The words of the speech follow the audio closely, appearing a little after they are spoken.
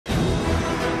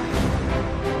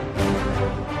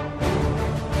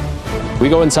We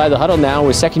go inside the huddle now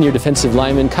with second-year defensive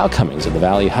lineman Kyle Cummings of the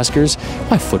Valley Huskers.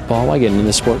 Why football? Why get into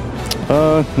this sport?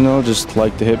 No, just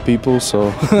like to hit people,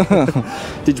 so.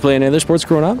 Did you play any other sports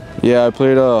growing up? Yeah, I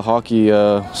played hockey,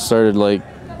 started like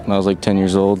when I was like 10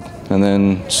 years old, and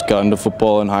then just got into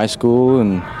football in high school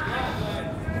and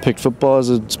picked football as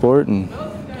a sport, and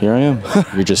here I am.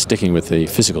 You're just sticking with the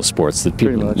physical sports that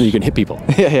people you can hit people.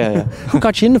 Yeah. Who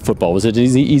got you into football? Was it an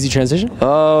easy transition?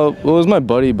 Well, it was my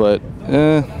buddy, but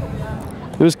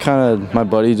it was kind of my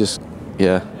buddy. Just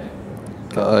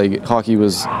like hockey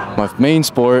was my main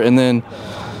sport, and then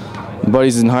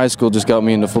buddies in high school just got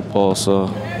me into football.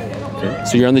 So. Okay.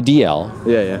 So you're on the DL.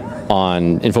 Yeah.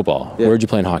 In football. Yeah. Where did you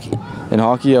play in hockey? In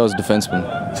hockey, I was a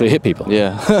defenseman. So you hit people.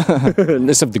 Yeah.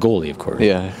 Except the goalie, of course.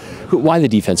 Yeah. Why the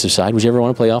defensive side? Would you ever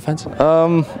want to play offense?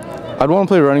 I'd want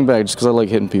to play running back just because I like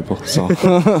hitting people. So.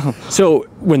 So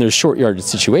when there's short yardage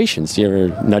situations, do you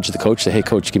ever nudge the coach, say, "Hey,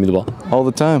 coach, give me the ball"? All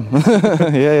the time.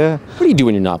 Yeah. What do you do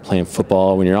when you're not playing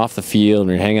football? When you're off the field,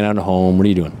 when you're hanging out at home? What are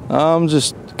you doing?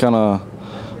 Just kind of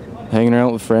hanging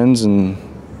out with friends and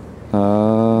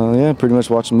yeah, pretty much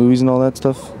watching movies and all that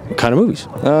stuff. What kind of movies?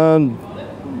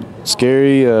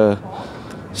 Scary,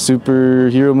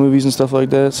 superhero movies and stuff like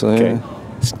that. So okay. Yeah.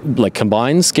 Like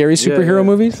combined scary superhero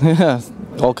movies? Yeah,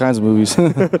 all kinds of movies.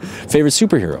 Favorite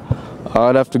superhero?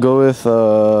 I'd have to go with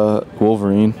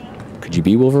Wolverine. Could you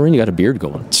be Wolverine? You got a beard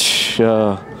going.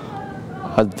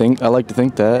 I like to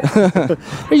think that.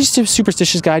 Are you just a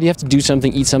superstitious guy? Do you have to do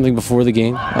something, eat something before the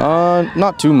game?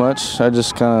 Not too much. I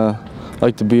just kind of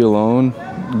like to be alone,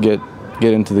 get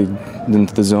into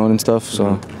the zone and stuff.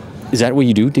 So. Is that what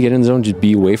you do to get in the zone? Just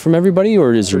be away from everybody,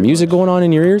 or is there music going on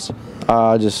in your ears?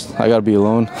 I gotta be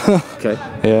alone. Okay.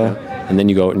 Yeah. And then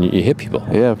you go out and you hit people.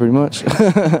 Yeah, pretty much.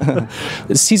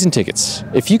 Season tickets.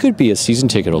 If you could be a season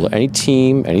ticket holder, any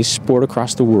team, any sport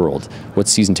across the world, what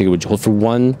season ticket would you hold for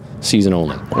one season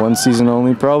only? One season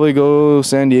only. Probably go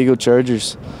San Diego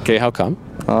Chargers. Okay, how come?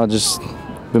 Just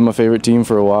been my favorite team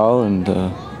for a while, and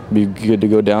be good to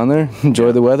go down there,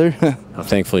 enjoy the weather.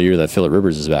 Thankfully, you're that Phillip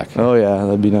Rivers is back. Oh yeah,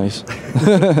 that'd be nice.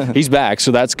 He's back,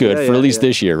 so that's good for at least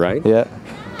this year, right? Yeah.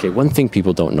 Okay, one thing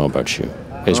people don't know about you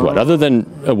is what? Other than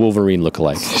a Wolverine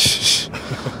look-alike.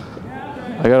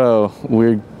 I got a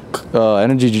weird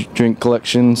energy drink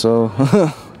collection, so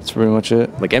that's pretty much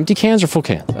it. Like empty cans or full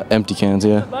cans? Empty cans,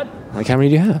 yeah. Like how many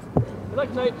do you have?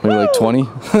 Maybe like 20.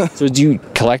 So do you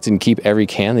collect and keep every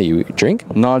can that you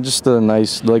drink? No, just the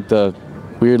nice, like the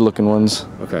weird-looking ones.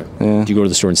 Okay. Yeah. Do you go to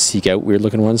the store and seek out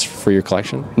weird-looking ones for your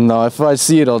collection? No, if I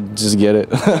see it, I'll just get it.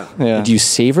 Yeah. Do you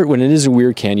savor it when it is a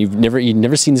weird can? You've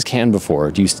never seen this can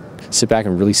before. Do you sit back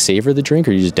and really savor the drink,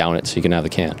 or you just down it so you can have the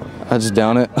can? I just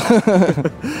down it.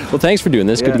 Well, thanks for doing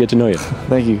this. Good to get to know you.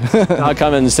 Thank you. Kyle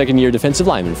Cummings, second-year defensive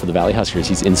lineman for the Valley Huskers.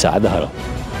 He's inside the huddle.